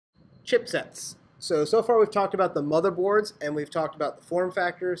Chipsets. So far we've talked about the motherboards, and we've talked about the form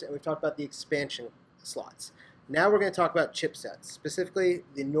factors, and we've talked about the expansion slots. Now we're going to talk about chipsets, specifically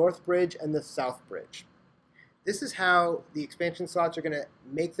the Northbridge and the Southbridge. This is how the expansion slots are going to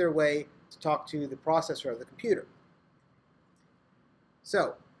make their way to talk to the processor of the computer.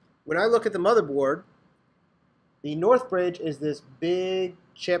 So when I look at the motherboard, the Northbridge is this big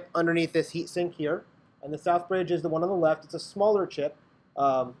chip underneath this heatsink here, and the Southbridge is the one on the left. It's a smaller chip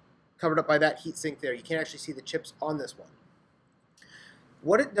covered up by that heatsink there. You can't actually see the chips on this one.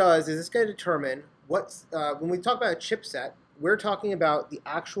 What it does is it's going to determine what's, when we talk about a chipset, we're talking about the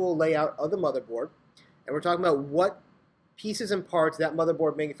actual layout of the motherboard, and we're talking about what pieces and parts that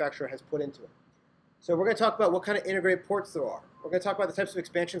motherboard manufacturer has put into it. So we're going to talk about what kind of integrated ports there are. We're going to talk about the types of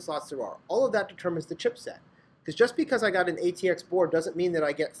expansion slots there are. All of that determines the chipset. Because just because I got an ATX board doesn't mean that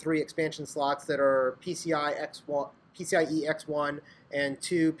I get 3 expansion slots that are PCIe X1 and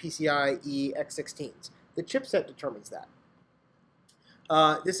 2 PCIe X16s. The chipset determines that.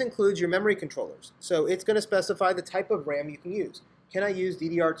 This includes your memory controllers. So it's going to specify the type of RAM you can use. Can I use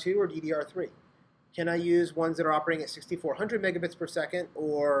DDR2 or DDR3? Can I use ones that are operating at 6400 megabits per second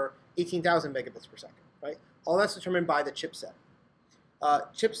or 18,000 megabits per second? Right? All that's determined by the chipset.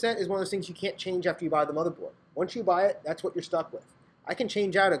 Chipset is one of those things you can't change after you buy the motherboard. Once you buy it, that's what you're stuck with. I can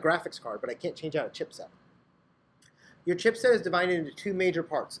change out a graphics card, but I can't change out a chipset. Your chipset is divided into 2 major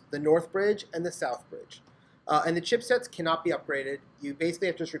parts, the Northbridge and the Southbridge. And the chipsets cannot be upgraded. You basically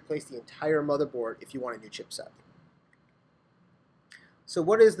have to just replace the entire motherboard if you want a new chipset. So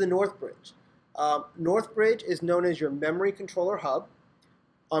what is the Northbridge? Northbridge is known as your memory controller hub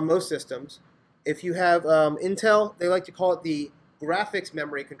on most systems. If you have Intel, they like to call it the graphics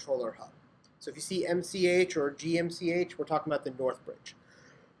memory controller hub. So if you see MCH or GMCH, we're talking about the Northbridge.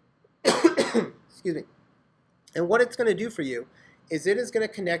 Excuse me. And what it's going to do for you is it is going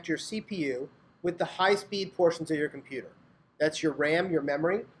to connect your CPU with the high-speed portions of your computer. That's your RAM, your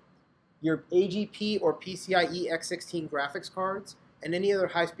memory, your AGP or PCIe X16 graphics cards, and any other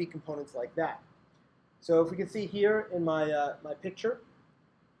high-speed components like that. So if we can see here in my, my picture,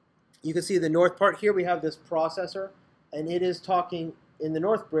 you can see the north part here, we have this processor, and it is talking in the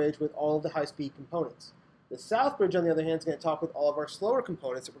Northbridge with all of the high-speed components. The Southbridge, on the other hand, is going to talk with all of our slower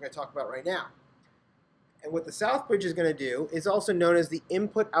components that we're going to talk about right now. And what the Southbridge is going to do is also known as the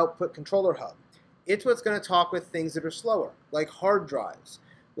input-output controller hub. It's what's going to talk with things that are slower, like hard drives,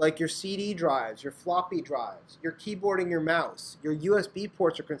 like your CD drives, your floppy drives, your keyboard and your mouse. Your USB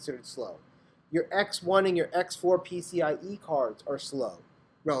ports are considered slow. Your X1 and your X4 PCIe cards are slow,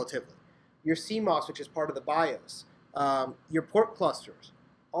 relatively. Your CMOS, which is part of the BIOS. Your port clusters.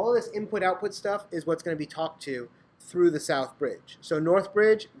 All of this input-output stuff is what's going to be talked to through the Southbridge. So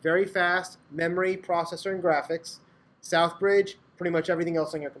Northbridge, very fast, memory, processor, and graphics. Southbridge, pretty much everything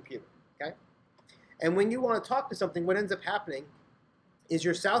else on your computer. Okay? And when you want to talk to something, what ends up happening is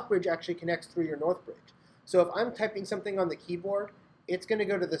your Southbridge actually connects through your Northbridge. So if I'm typing something on the keyboard, it's going to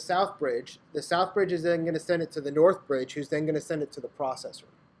go to the Southbridge. The Southbridge is then going to send it to the Northbridge, who's then going to send it to the processor.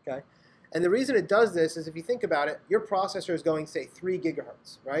 Okay? And the reason it does this is if you think about it, your processor is going, say, 3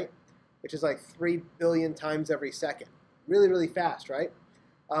 gigahertz, right? Which is like 3 billion times every second. Really, really fast, right?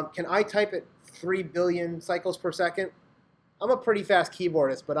 Can I type at 3 billion cycles per second? I'm a pretty fast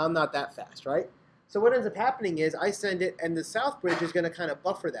keyboardist, but I'm not that fast, right? So what ends up happening is I send it, and the Southbridge is going to kind of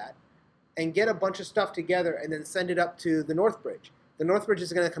buffer that and get a bunch of stuff together and then send it up to the Northbridge. The Northbridge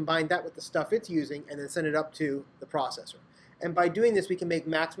is going to combine that with the stuff it's using and then send it up to the processor. And by doing this, we can make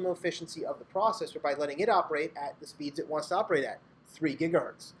maximum efficiency of the processor by letting it operate at the speeds it wants to operate at, 3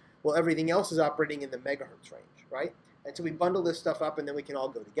 gigahertz. Well, everything else is operating in the megahertz range, right? And so we bundle this stuff up, and then we can all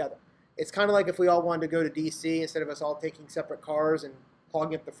go together. It's kind of like if we all wanted to go to D.C., instead of us all taking separate cars and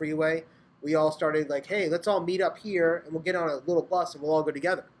clogging up the freeway, we all started like, hey, let's all meet up here, and we'll get on a little bus, and we'll all go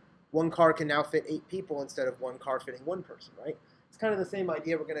together. One car can now fit 8 people instead of one car fitting 1 person, right? It's kind of the same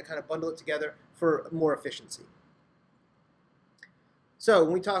idea. We're going to kind of bundle it together for more efficiency. So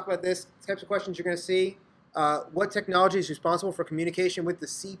when we talk about this, types of questions you're going to see, what technology is responsible for communication with the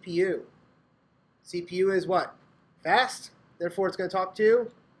CPU? CPU is what? Fast. Therefore, it's going to talk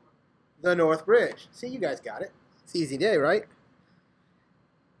to the Northbridge. See, you guys got it. It's an easy day, right?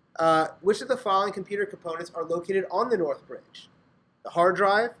 Which of the following computer components are located on the Northbridge? The hard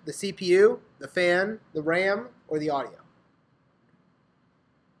drive, the CPU, the fan, the RAM, or the audio?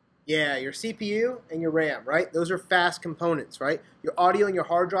 Yeah, your CPU and your RAM, right? Those are fast components, right? Your audio and your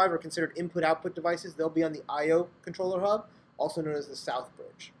hard drive are considered input-output devices. They'll be on the I/O controller hub, also known as the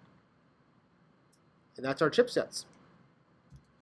Southbridge. And that's our chipsets.